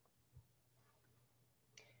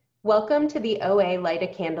Welcome to the OA Light a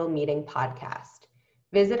Candle Meeting podcast.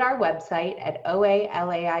 Visit our website at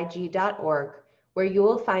oalaig.org, where you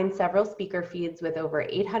will find several speaker feeds with over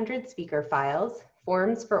 800 speaker files,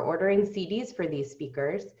 forms for ordering CDs for these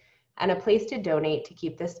speakers, and a place to donate to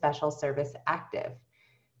keep this special service active.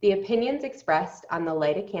 The opinions expressed on the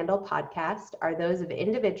Light a Candle podcast are those of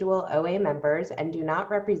individual OA members and do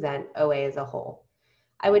not represent OA as a whole.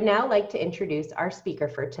 I would now like to introduce our speaker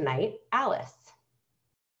for tonight, Alice.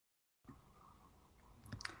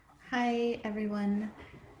 Hi, everyone.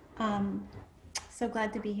 So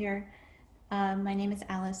glad to be here. My name is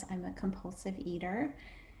Alice. I'm a compulsive eater.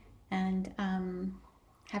 And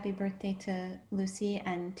happy birthday to Lucy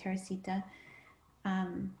and Teresita.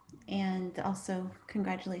 And also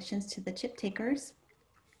congratulations to the chip takers.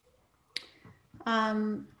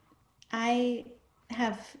 I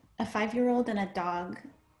have a 5-year-old and a dog,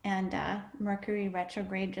 and Mercury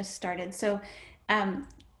retrograde just started. So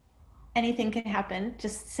anything can happen,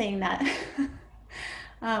 just saying that.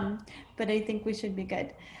 But I think we should be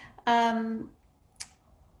good. So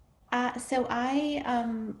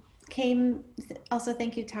I came, also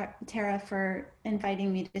thank you, Tara, for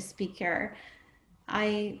inviting me to speak here.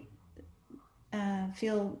 I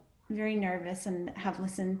feel very nervous and have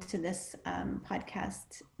listened to this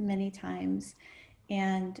podcast many times,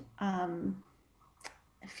 and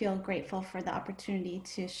I feel grateful for the opportunity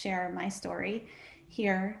to share my story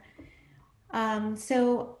here.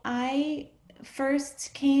 So I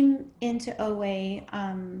first came into OA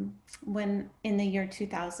when in the year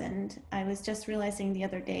 2000. I was just realizing the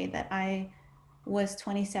other day that I was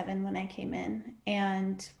 27 when I came in,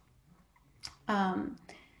 and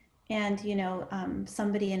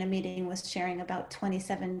somebody in a meeting was sharing about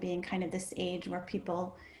 27 being kind of this age where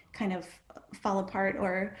people kind of fall apart,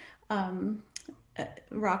 or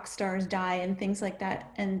rock stars die and things like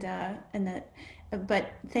that, and that.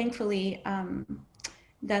 But thankfully,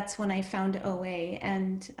 that's when I found OA,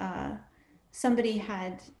 and somebody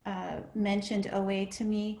had mentioned OA to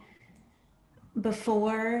me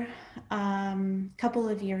before, couple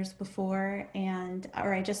of years before,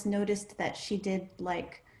 or I just noticed that she did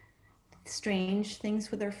like strange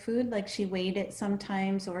things with her food, like she weighed it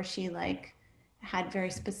sometimes, or she like had very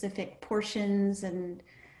specific portions, and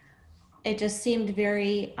it just seemed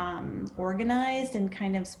very organized and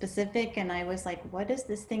kind of specific. And I was like, what is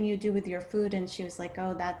this thing you do with your food? And she was like,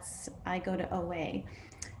 oh, I go to OA.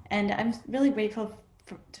 And I'm really grateful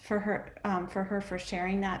for her for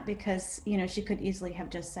sharing that, because she could easily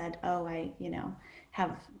have just said, oh, I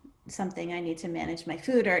have something, I need to manage my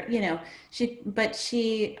food, or she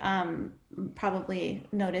probably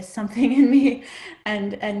noticed something in me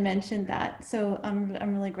and mentioned that. So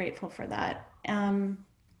I'm really grateful for that.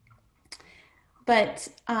 But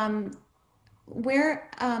how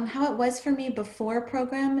it was for me before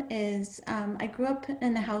program is, I grew up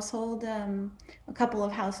in a household, a couple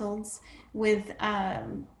of households with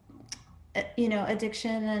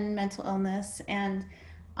addiction and mental illness, and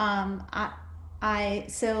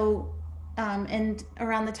and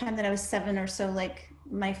around the time that I was 7 or so, like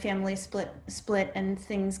my family split and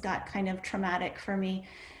things got kind of traumatic for me,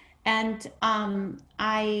 and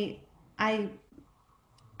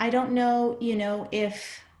I don't know,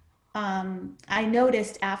 if I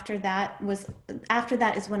noticed after that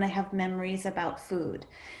is when I have memories about food,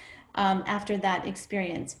 after that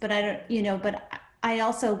experience. But I don't, but I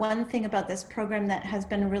also, one thing about this program that has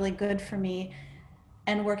been really good for me,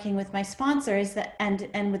 and working with my sponsor, is that,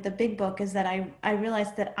 and with the big book, is that I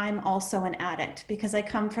realized that I'm also an addict, because I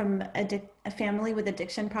come from a family with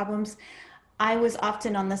addiction problems. I was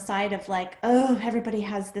often on the side of like, oh, everybody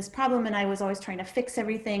has this problem, and I was always trying to fix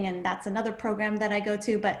everything, and that's another program that I go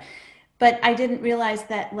to. But I didn't realize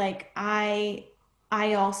that, like, I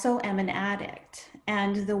also am an addict,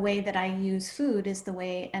 and the way that I use food is the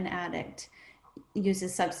way an addict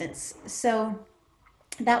uses substance. So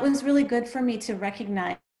that was really good for me to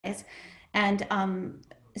recognize. And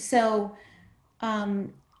so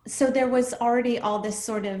so there was already all this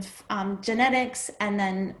sort of genetics, and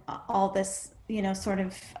then all this, sort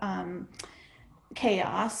of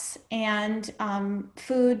chaos. And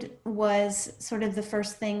food was sort of the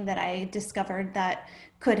first thing that I discovered that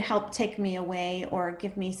could help take me away or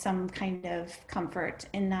give me some kind of comfort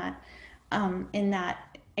in that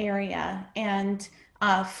area. And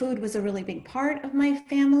food was a really big part of my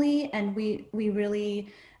family, and we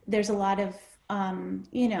really, there's a lot of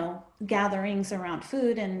gatherings around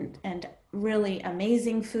food, and really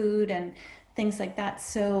amazing food and things like that.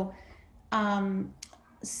 So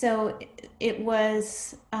so it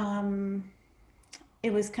was kind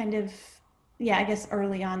of, yeah, I guess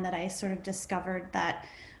early on that I sort of discovered that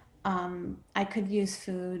I could use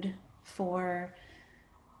food for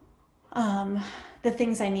um, the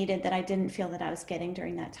things I needed that I didn't feel that I was getting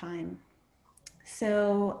during that time.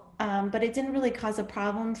 So, but it didn't really cause a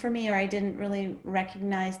problem for me, or I didn't really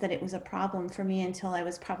recognize that it was a problem for me until I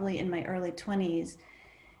was probably in my early 20s.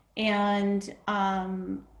 And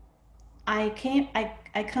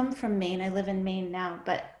I come from Maine. I live in Maine now,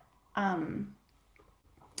 but um,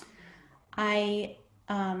 I,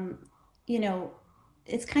 um, you know,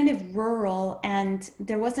 it's kind of rural and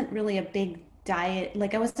there wasn't really a big diet.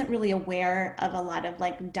 Like I wasn't really aware of a lot of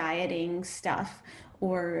like dieting stuff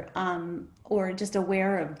or just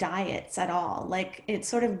aware of diets at all. Like it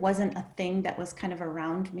sort of wasn't a thing that was kind of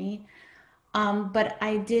around me. But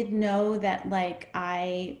I did know that like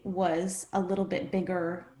I was a little bit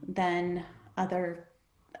bigger than other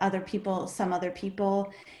other people, some other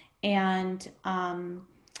people, and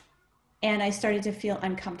and I started to feel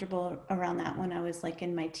uncomfortable around that when I was like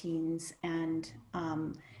in my teens, and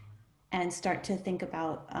start to think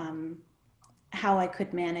about how I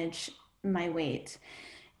could manage my weight.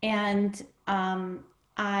 And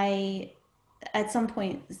I, at some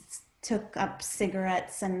point, took up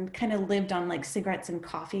cigarettes and kind of lived on like cigarettes and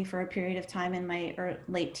coffee for a period of time in my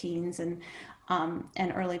late teens and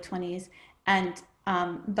early 20s. And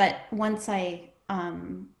but once I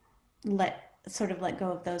let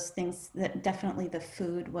go of those things, that definitely the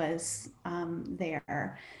food was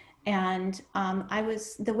there. And I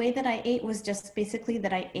was, the way that I ate was just basically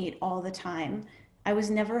that I ate all the time. I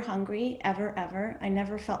was never hungry, ever, ever. I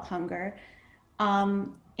never felt hunger.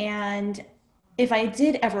 And if I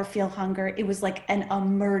did ever feel hunger, it was like an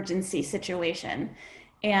emergency situation.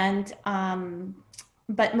 And,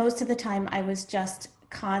 but most of the time I was just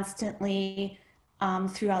constantly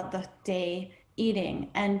throughout the day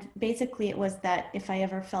eating. And basically, it was that if I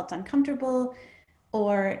ever felt uncomfortable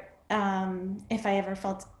or if I ever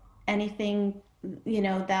felt anything,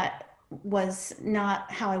 that was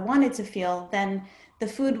not how I wanted to feel, then the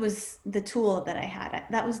food was the tool that I had.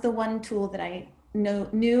 That was the one tool that I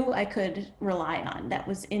knew I could rely on, that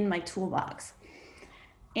was in my toolbox.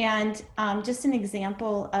 And just an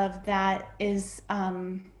example of that is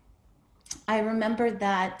I remember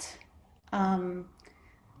that um,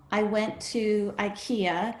 I went to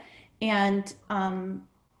IKEA and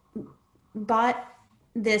bought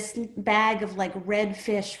this bag of like red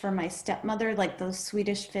fish for my stepmother, like those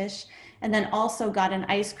Swedish fish, and then also got an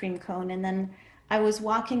ice cream cone. And then I was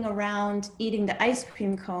walking around eating the ice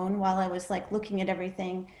cream cone while I was like looking at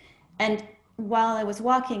everything. And while I was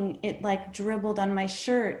walking, it like dribbled on my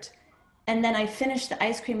shirt. And then I finished the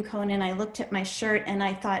ice cream cone and I looked at my shirt and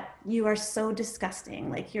I thought, you are so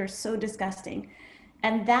disgusting. Like, you're so disgusting.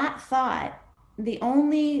 And that thought, the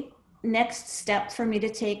only next step for me to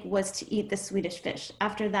take was to eat the Swedish fish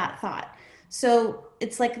after that thought. So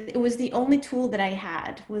it's like it was the only tool that I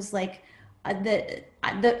had, was like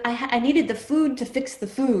I needed the food to fix the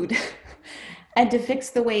food and to fix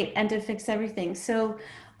the weight and to fix everything. So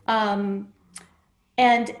um,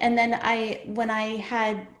 and then when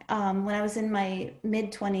I was in my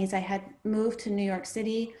mid 20s, I had moved to New York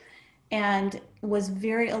City and was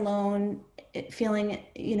very alone, feeling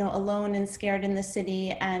alone and scared in the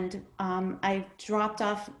city. And I dropped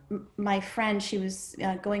off my friend. She was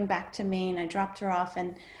going back to Maine. I dropped her off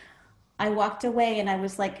and I walked away, and I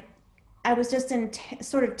was like, I was just in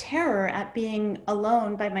sort of terror at being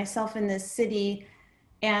alone by myself in this city,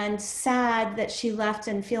 and sad that she left,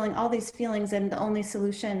 and feeling all these feelings. And the only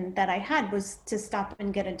solution that I had was to stop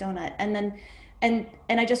and get a donut. And then and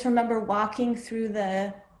I just remember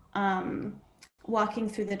um, walking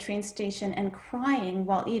through the train station and crying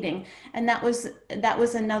while eating. And that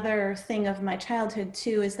was another thing of my childhood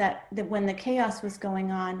too, is that when the chaos was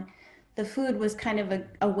going on, the food was kind of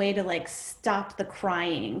a way to like stop the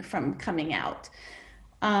crying from coming out.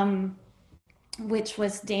 Um, which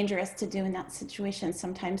was dangerous to do in that situation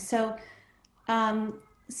sometimes. Um,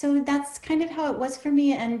 so that's kind of how it was for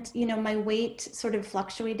me. And, my weight sort of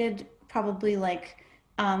fluctuated, probably like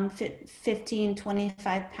 15,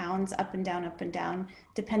 25 pounds up and down,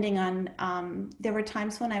 depending on, there were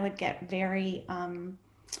times when I would get very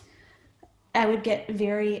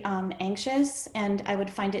anxious, and I would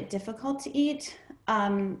find it difficult to eat.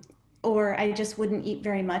 Or I just wouldn't eat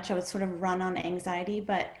very much. I would sort of run on anxiety,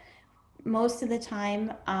 but most of the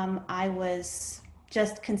time, I was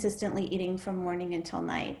just consistently eating from morning until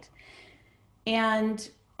night. And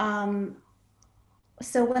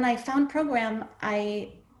so when I found Program,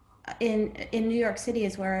 in New York City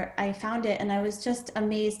is where I found it, and I was just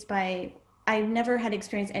amazed by. I never had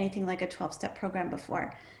experienced anything like a 12-step program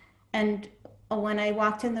before. And when I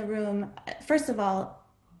walked in the room, first of all,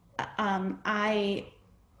 I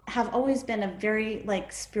have always been a very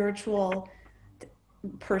like spiritual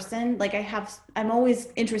person. Like I'm always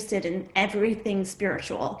interested in everything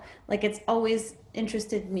spiritual. Like it's always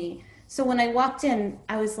interested me. So when I walked in,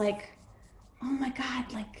 I was like, oh my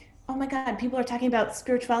God, like, oh my God, people are talking about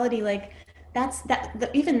spirituality. Like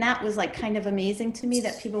even that was like kind of amazing to me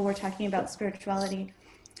that people were talking about spirituality.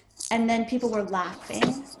 And then people were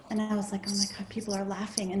laughing. And I was like, oh my God, people are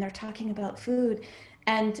laughing and they're talking about food.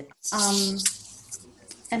 And, um,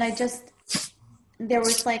 and I just, there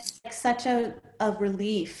was like such a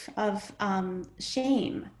relief of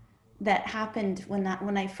shame that happened when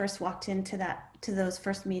I first walked into to those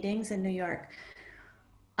first meetings in New York,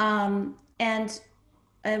 and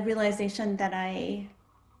a realization that I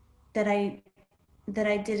that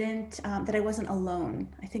I didn't that I wasn't alone.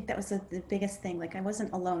 I think that was the biggest thing. Like I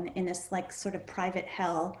wasn't alone in this like sort of private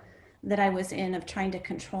hell that I was in of trying to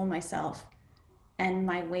control myself and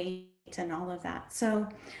my weight and all of that. So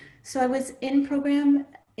I was in program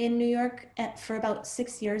in New York for about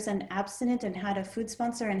 6 years and abstinent and had a food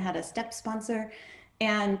sponsor and had a step sponsor.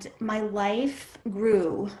 And my life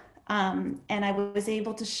grew. And I was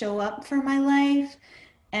able to show up for my life.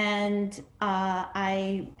 And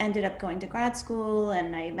I ended up going to grad school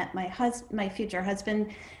and I met my future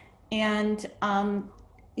husband. And,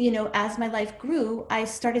 as my life grew, I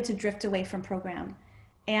started to drift away from program.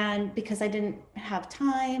 And because I didn't have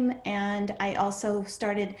time, and I also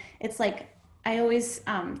started, it's like I always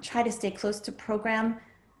try to stay close to program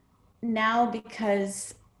now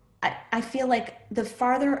because I feel like the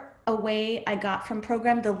farther away I got from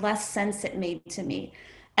program, the less sense it made to me.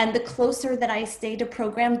 And the closer that I stay to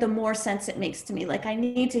program, the more sense it makes to me. Like I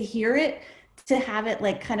need to hear it to have it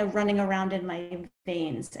like kind of running around in my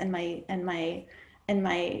veins and my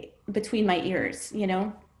between my ears.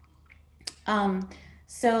 Um,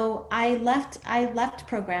 so I left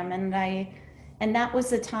program and that was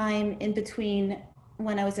the time in between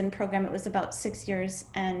when I was in program. It was about 6 years,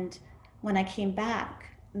 and when I came back,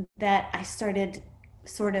 that I started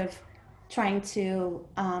sort of trying to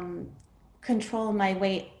control my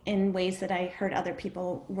weight in ways that I heard other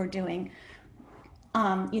people were doing.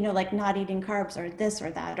 Like not eating carbs or this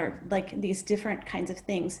or that or like these different kinds of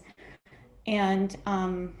things. And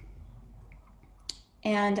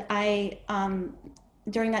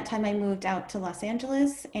during that time, I moved out to Los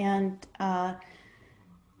Angeles, and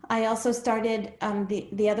I also started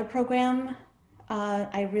the other program.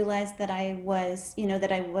 I realized that I was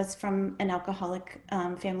from an alcoholic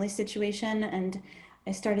family situation, and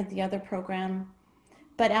I started the other program.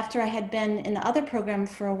 But after I had been in the other program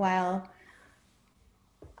for a while,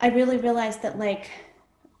 I really realized that like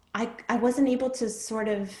I wasn't able to sort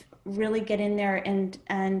of really get in there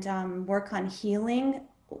and work on healing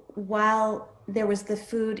while there was the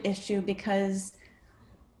food issue, because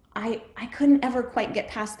I couldn't ever quite get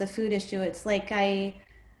past the food issue. It's like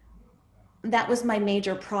that was my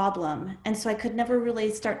major problem, and so I could never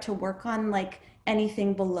really start to work on like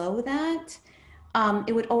anything below that.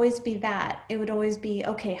 It would always be that. It would always be,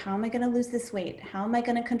 okay, how am I going to lose this weight? How am I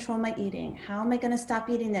going to control my eating? How am I going to stop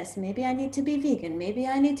eating this? Maybe I need to be vegan. Maybe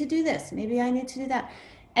I need to do this. Maybe I need to do that.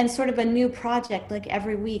 And sort of a new project like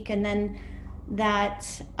every week. And then that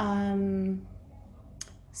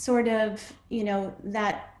sort of,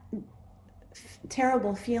 that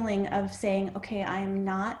terrible feeling of saying, okay, I'm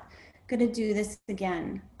not going to do this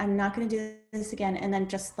again. I'm not going to do this again. And then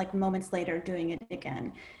just like moments later doing it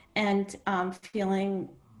again. And feeling,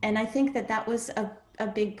 and I think that was a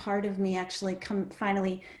big part of me actually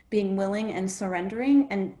finally being willing and surrendering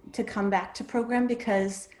and to come back to program,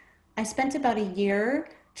 because I spent about a year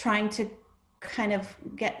trying to kind of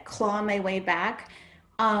claw my way back.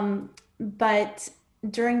 But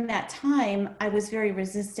during that time, I was very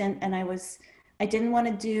resistant, and I didn't want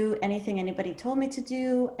to do anything anybody told me to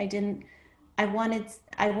do. I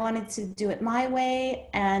wanted to do it my way,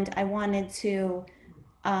 and I wanted to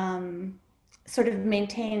sort of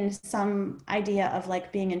maintain some idea of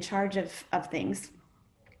like being in charge of things.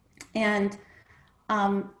 And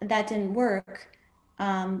that didn't work.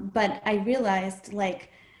 But I realized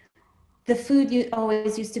like the food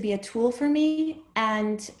always used to be a tool for me.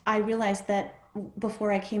 And I realized that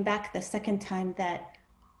before I came back the second time, that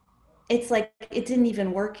it's like it didn't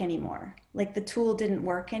even work anymore. Like the tool didn't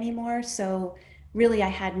work anymore. So really I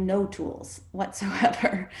had no tools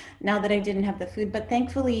whatsoever now that I didn't have the food. But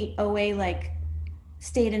thankfully OA like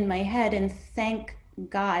stayed in my head, and thank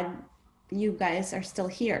God you guys are still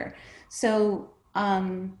here. So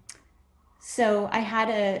I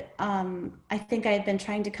had I think I had been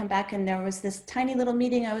trying to come back, and there was this tiny little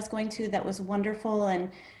meeting I was going to that was wonderful. And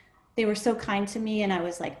they were so kind to me, and I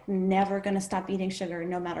was like never going to stop eating sugar.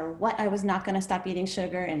 No matter what, I was not going to stop eating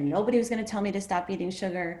sugar, and nobody was going to tell me to stop eating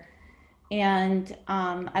sugar. And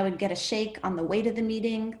I would get a shake on the way to the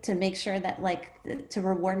meeting to make sure that, like, to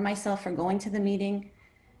reward myself for going to the meeting.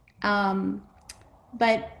 um,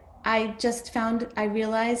 but I just found, I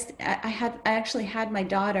realized I actually had my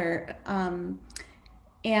daughter,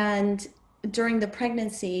 and during the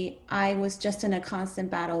pregnancy, I was just in a constant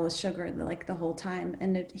battle with sugar, like the whole time,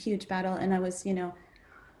 and a huge battle. And I was,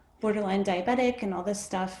 borderline diabetic and all this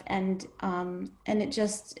stuff. And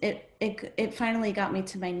it finally got me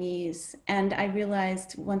to my knees. And I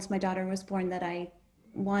realized once my daughter was born that I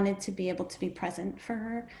wanted to be able to be present for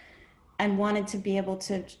her, and wanted to be able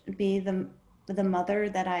to be the mother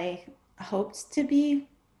that I hoped to be,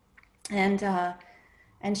 and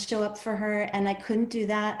show up for her. And I couldn't do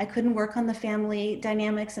that. I couldn't work on the family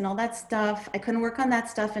dynamics and all that stuff. I couldn't work on that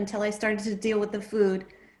stuff until I started to deal with the food,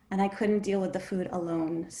 and I couldn't deal with the food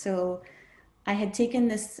alone. So I had taken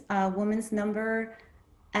this woman's number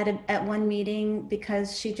at one meeting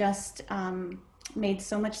because she just made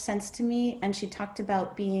so much sense to me, and she talked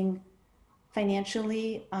about being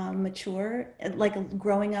financially mature, like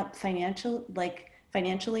growing up financially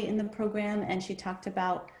in the program. And she talked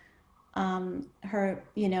about her,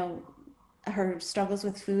 her struggles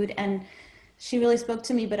with food. And she really spoke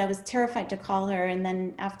to me, but I was terrified to call her. And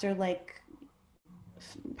then after like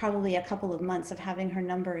probably a couple of months of having her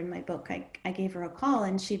number in my book, I gave her a call,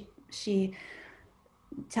 and she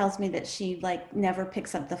tells me that she like never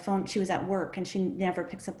picks up the phone. She was at work, and she never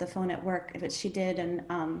picks up the phone at work, but she did.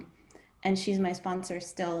 And she's my sponsor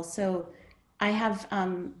still. So I have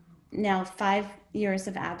now 5 years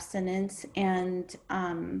of abstinence, and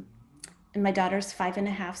my daughter's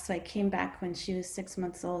 5.5. So I came back when she was 6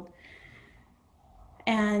 months old.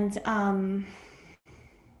 And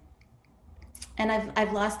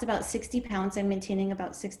I've lost about 60 pounds. I'm maintaining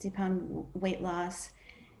about 60-pound weight loss.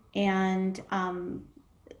 And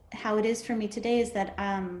how it is for me today is that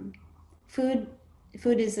food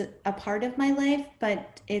is a part of my life,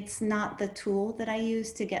 but it's not the tool that I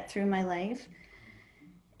use to get through my life.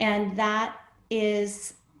 And that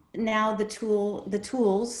is now the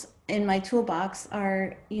tools in my toolbox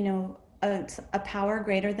are, a power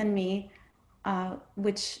greater than me,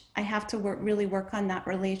 which I have to really work on that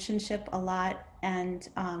relationship a lot. And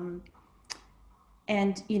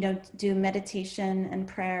do meditation and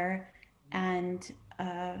prayer, and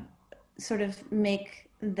sort of make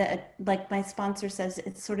like my sponsor says,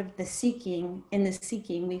 it's sort of the seeking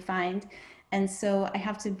we find. And so I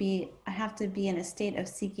have to be in a state of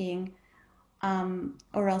seeking,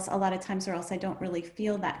 or else a lot of times, or else I don't really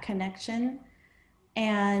feel that connection.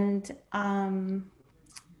 And I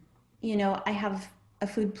have a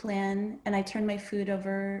food plan, and I turn my food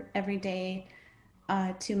over every day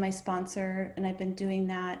to my sponsor, and I've been doing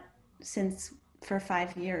that for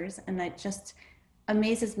 5 years. And it just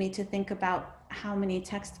amazes me to think about how many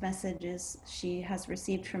text messages she has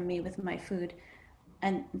received from me with my food,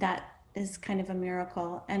 and that is kind of a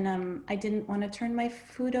miracle. And I didn't want to turn my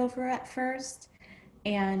food over at first,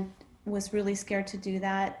 and was really scared to do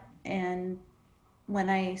that. And when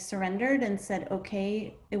I surrendered and said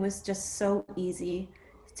okay, it was just so easy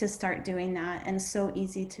to start doing that, and so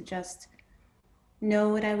easy to just know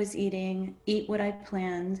what I was eating, eat what I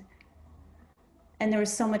planned. And there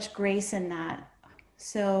was so much grace in that.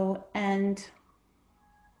 So, and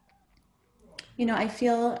I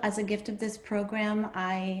feel as a gift of this program,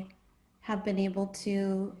 I have been able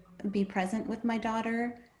to be present with my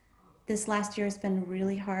daughter. This last year has been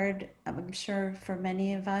really hard, I'm sure, for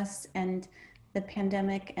many of us. And the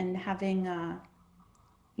pandemic, and having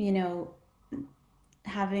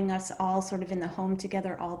having us all sort of in the home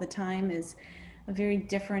together all the time, is a very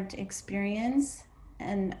different experience.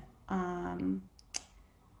 And I'm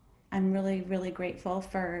really, really grateful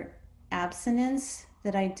for abstinence,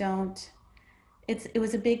 that I don't, it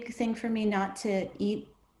was a big thing for me not to eat.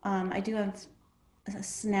 I do have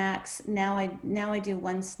snacks. Now I do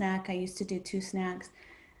one snack. I used to do 2 snacks.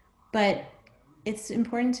 But it's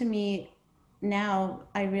important to me now,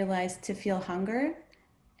 I realize, to feel hunger,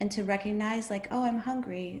 and to recognize like, oh, I'm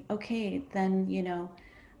hungry. Okay, then,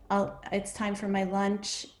 it's time for my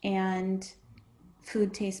lunch. And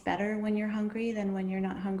food tastes better when you're hungry than when you're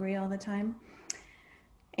not hungry all the time.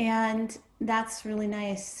 And that's really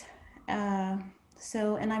nice.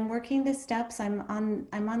 And I'm working the steps. I'm on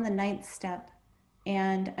the 9th step,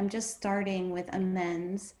 and I'm just starting with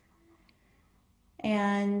amends.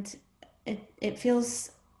 And it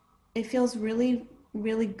feels really,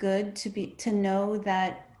 really good to know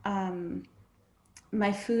that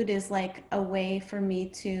my food is like a way for me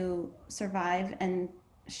to survive and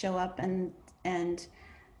show up and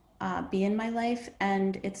be in my life,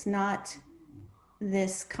 and it's not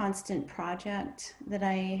this constant project that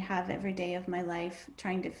I have every day of my life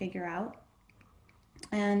trying to figure out.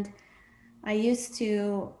 And I used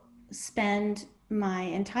to spend my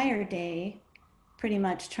entire day pretty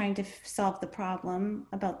much trying to solve the problem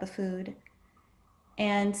about the food.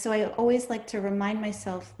 And so I always like to remind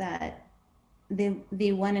myself that the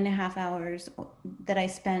 1.5 hours that I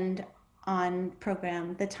spend on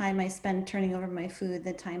program, the time I spend turning over my food,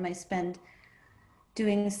 the time I spend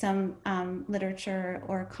doing some literature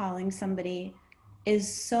or calling somebody, is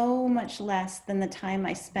so much less than the time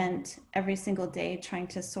I spent every single day trying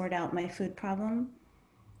to sort out my food problem.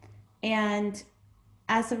 And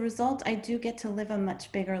as a result, I do get to live a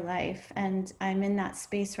much bigger life. And I'm in that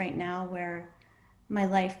space right now where my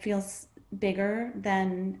life feels bigger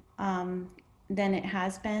than it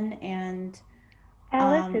has been. And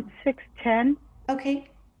Alice, it's 6:10. Okay,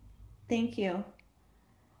 thank you.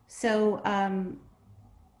 So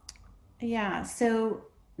yeah, so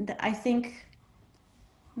I think,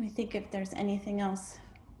 let me think if there's anything else.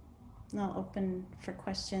 I'll open for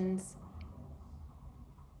questions.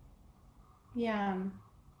 Yeah.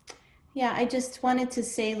 Yeah, I just wanted to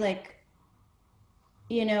say, like,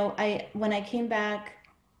 when I came back,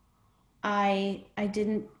 I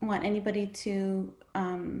didn't want anybody to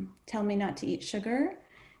tell me not to eat sugar.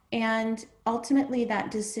 And ultimately,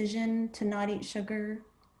 that decision to not eat sugar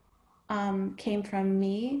came from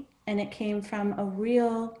me, and it came from a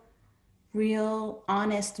real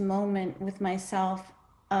honest moment with myself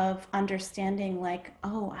of understanding, like,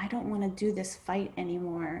 oh, I don't want to do this fight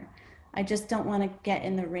anymore. I just don't want to get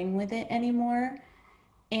in the ring with it anymore.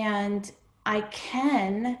 And I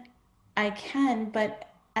can, but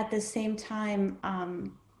at the same time,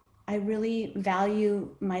 I really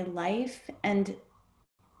value my life, and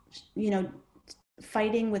you know,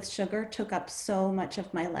 fighting with sugar took up so much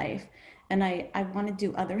of my life, and I want to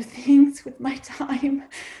do other things with my time.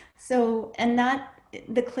 So, and that,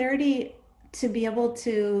 the clarity to be able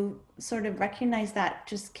to sort of recognize that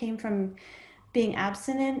just came from being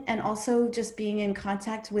abstinent, and also just being in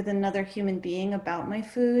contact with another human being about my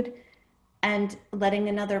food, and letting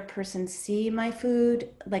another person see my food,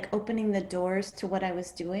 like opening the doors to what I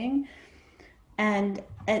was doing. And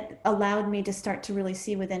it allowed me to start to really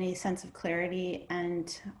see with any sense of clarity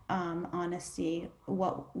and honesty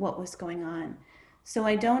what was going on. So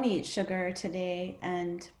I don't eat sugar today,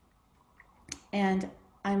 and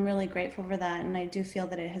I'm really grateful for that. And I do feel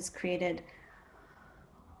that it has created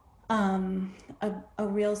a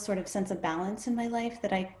real sort of sense of balance in my life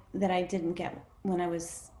that I didn't get when I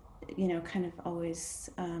was, kind of always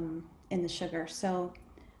in the sugar. So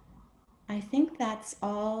I think that's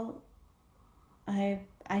all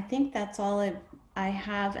I think that's all I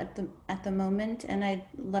have at the moment, and I'd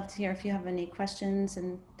love to hear if you have any questions.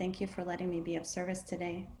 And thank you for letting me be of service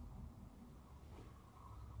today.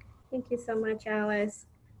 Thank you so much, Alice.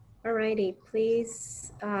 Alrighty,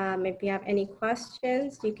 please, if you have any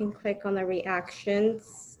questions, you can click on the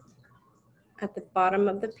reactions at the bottom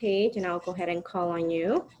of the page, and I'll go ahead and call on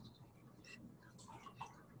you.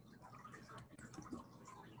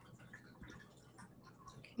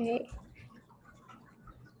 Okay.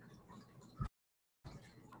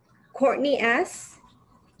 Courtney S.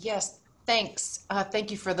 Yes, thanks. Thank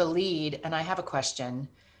you for the lead. And I have a question.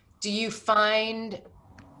 Do you find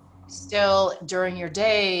still during your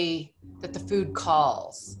day that the food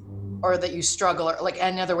calls, or that you struggle, or, like,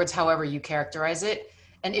 in other words, however you characterize it?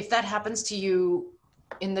 And if that happens to you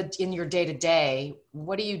in your day to day,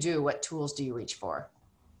 what do you do? What tools do you reach for?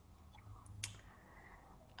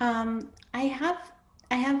 I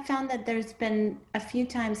have found that there's been a few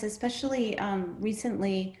times, especially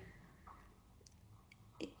recently,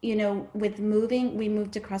 with moving, we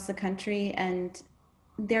moved across the country, and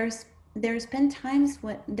there's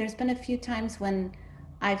been a few times when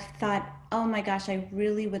I've thought, oh my gosh, I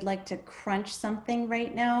really would like to crunch something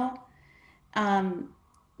right now.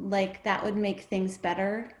 Like that would make things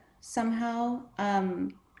better somehow.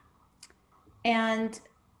 And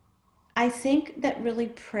I think that really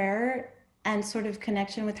prayer and sort of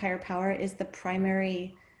connection with higher power is the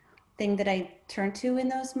primary thing that I turn to in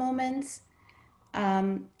those moments.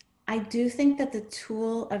 I do think that the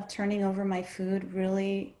tool of turning over my food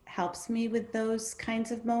really helps me with those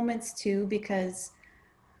kinds of moments too, because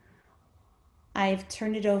I've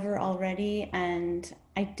turned it over already, and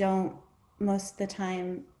I don't, most of the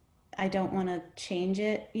time, I don't want to change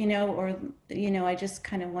it, or, I just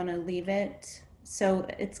kind of want to leave it. So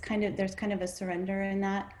it's there's kind of a surrender in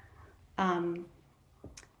that. And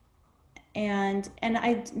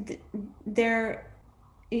there,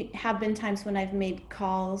 have been times when I've made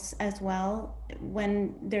calls as well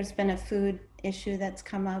when there's been a food issue that's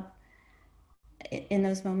come up in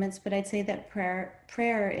those moments. But I'd say that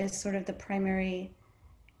prayer is sort of the primary.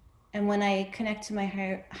 And when I connect to my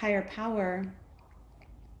higher power,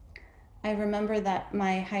 I remember that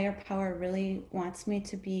my higher power really wants me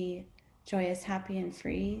to be joyous, happy, and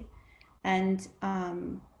free, and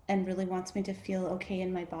really wants me to feel okay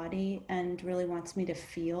in my body, and really wants me to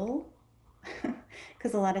feel.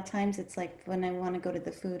 Because a lot of times it's like when I want to go to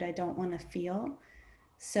the food, I don't want to feel.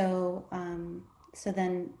 So so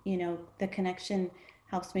then the connection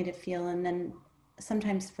helps me to feel, and then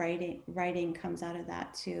sometimes writing comes out of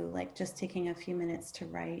that too, like just taking a few minutes to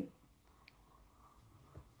write.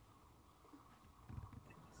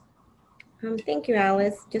 Thank you,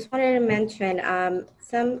 Alice. Just wanted to mention,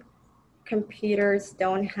 some computers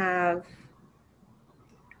don't have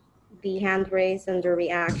the hand raised under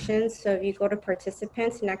reactions. So if you go to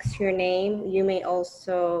participants next to your name, you may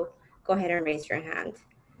also go ahead and raise your hand.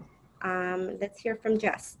 Let's hear from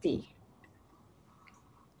Jess D.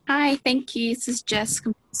 Hi, thank you. This is Jess,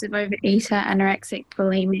 compulsive overeater, anorexic,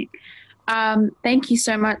 bulimic. Thank you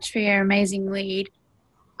so much for your amazing lead.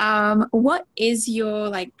 What is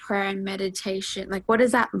your prayer and meditation? What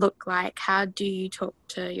does that look like? How do you talk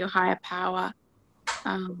to your higher power?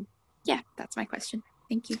 Yeah, that's my question.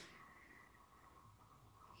 Thank you.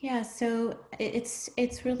 Yeah, so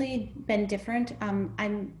it's really been different.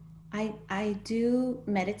 I do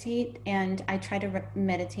meditate, and I try to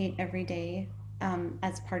meditate every day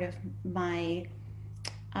as part of my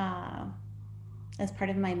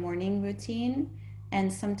morning routine.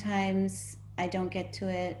 And sometimes I don't get to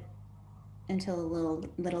it until a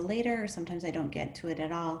little later, or sometimes I don't get to it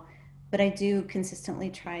at all. But I do consistently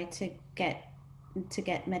try to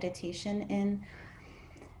get meditation in.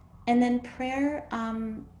 And then prayer,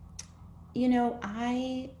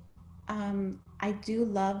 I do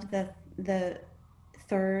love the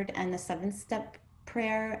third and the seventh step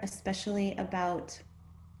prayer, especially about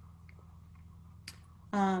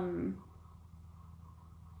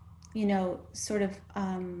sort of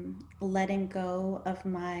letting go of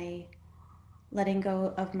my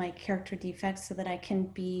character defects so that I can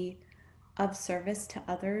be of service to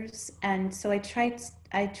others. And so I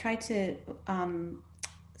try to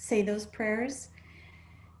say those prayers.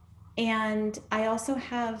 And I also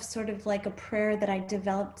have sort of like a prayer that I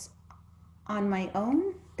developed on my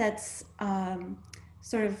own that's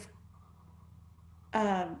sort of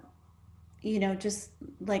just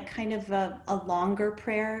like kind of a longer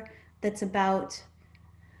prayer that's about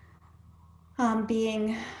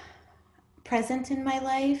being present in my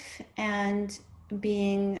life and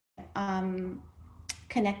being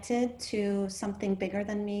connected to something bigger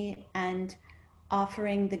than me, and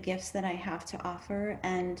offering the gifts that I have to offer,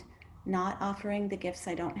 and not offering the gifts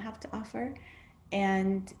I don't have to offer.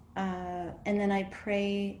 And then I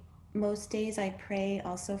pray. Most days I pray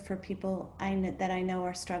also for people that I know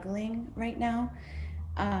are struggling right now,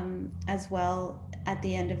 as well, at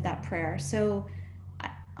the end of that prayer. So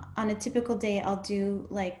on a typical day, I'll do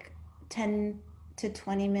like 10 to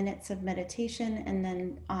 20 minutes of meditation, and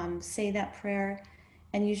then say that prayer.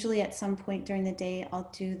 And usually at some point during the day, I'll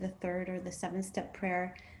do the third or the seventh step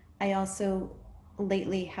prayer. I also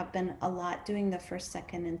lately have been a lot doing the first,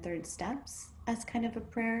 second, and third steps as kind of a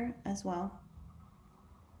prayer as well.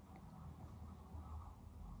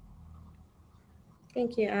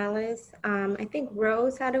 Thank you, Alice. I think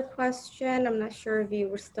Rose had a question. I'm not sure if you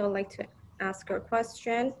would still like to ask her a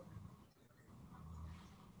question.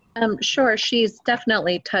 Sure. She's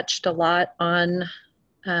definitely touched a lot on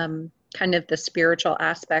kind of the spiritual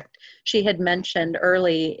aspect. She had mentioned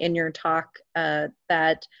early in your talk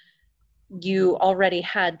that you already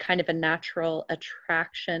had kind of a natural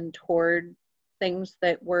attraction toward things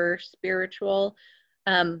that were spiritual.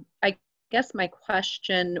 I guess my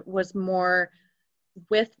question was more,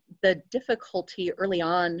 with the difficulty early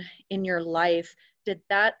on in your life, did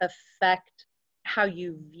that affect how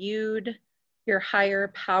you viewed your higher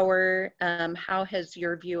power? How has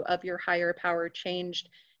your view of your higher power changed?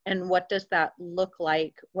 And what does that look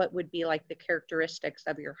like? What would be like the characteristics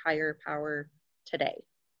of your higher power today?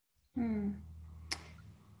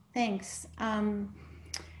 Thanks.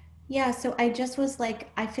 Yeah, so I just was like,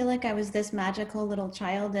 I feel like I was this magical little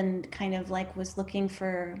child, and kind of like was looking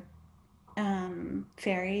for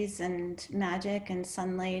fairies and magic and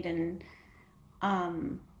sunlight and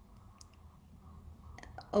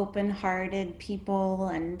open-hearted people,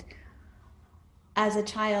 and as a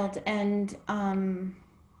child. And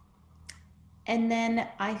then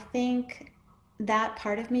I think that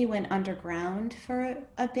part of me went underground for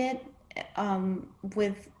a bit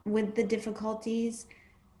with the difficulties.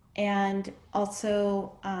 and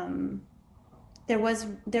also there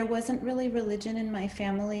wasn't really religion in my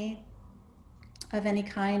family of any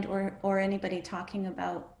kind, or anybody talking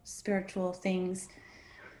about spiritual things.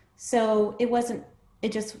 So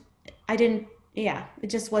it just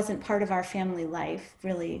wasn't part of our family life,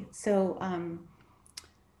 really. So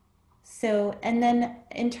and then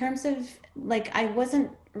in terms of, like, I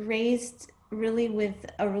wasn't raised really with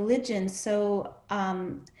a religion, so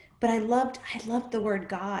but I loved the word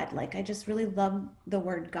God. Like, I just really love the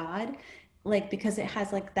word God, like, because it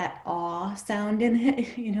has like that awe sound in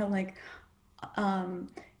it, like, um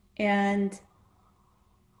and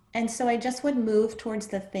so I just would move towards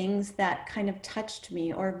the things that kind of touched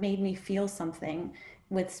me or made me feel something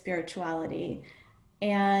with spirituality.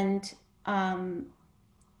 And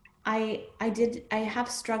I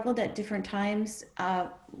have struggled at different times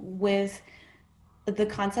with the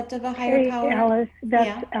concept of a higher Hey, power. Alice, that's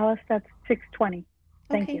Yeah. Alice, that's 6:20.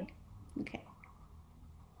 Thank Okay. you. Okay.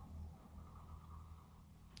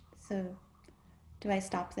 So do I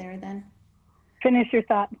stop there then? Finish your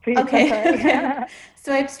thought, please. Okay. I'm sorry. Okay.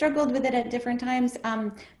 So I've struggled with it at different times,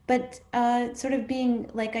 but sort of being,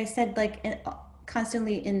 like I said, like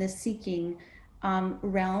constantly in the seeking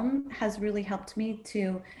realm has really helped me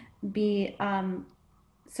to be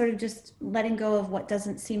sort of just letting go of what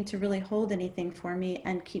doesn't seem to really hold anything for me,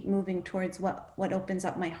 and keep moving towards what opens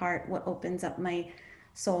up my heart, what opens up my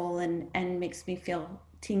soul, and makes me feel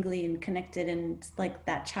tingly and connected, and like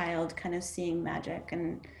that child kind of seeing magic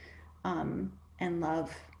and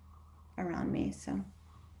love around me. So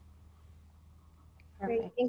Great. Perfect.